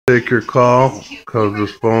Take your call because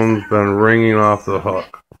this phone's been ringing off the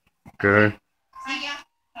hook. Okay?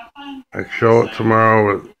 I show it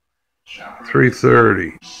tomorrow at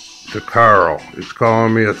 3:30 to Carl. He's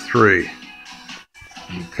calling me at 3.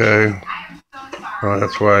 Okay? Well,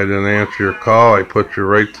 that's why I didn't answer your call. I put you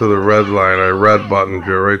right to the red line. I red buttoned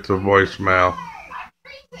you right to voicemail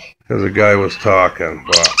because the guy was talking.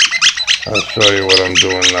 But I'll show you what I'm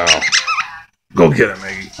doing now. Go get it,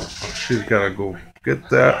 Maggie. She's got to go get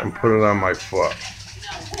that and put it on my foot.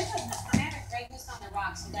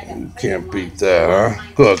 You can't beat that,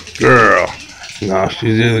 huh? Good girl. Now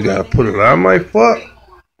she's either got to put it on my foot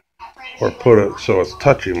or put it so it's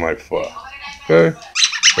touching my foot. Okay?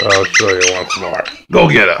 So I'll show you once more. Go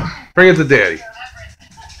get it. Bring it to Daddy.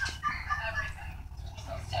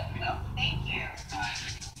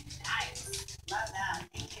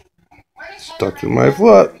 It's touching my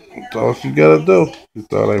foot. That's all she got to do. She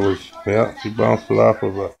thought I was, yeah, she bounced it off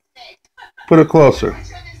of it. Put it closer.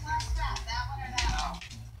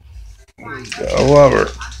 I love her.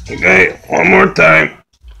 Okay, one more time.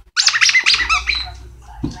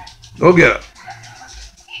 Go get it.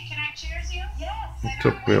 It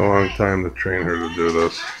took me a long time to train her to do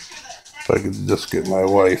this. If I could just get my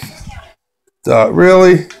wife.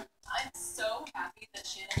 Really?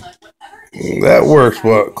 That works,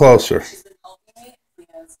 but closer.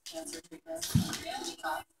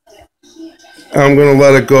 I'm going to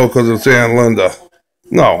let it go because it's Aunt Linda.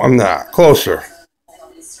 No, I'm not. Closer.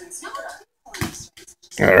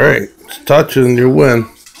 All right. It's touching, you win.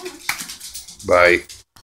 Bye.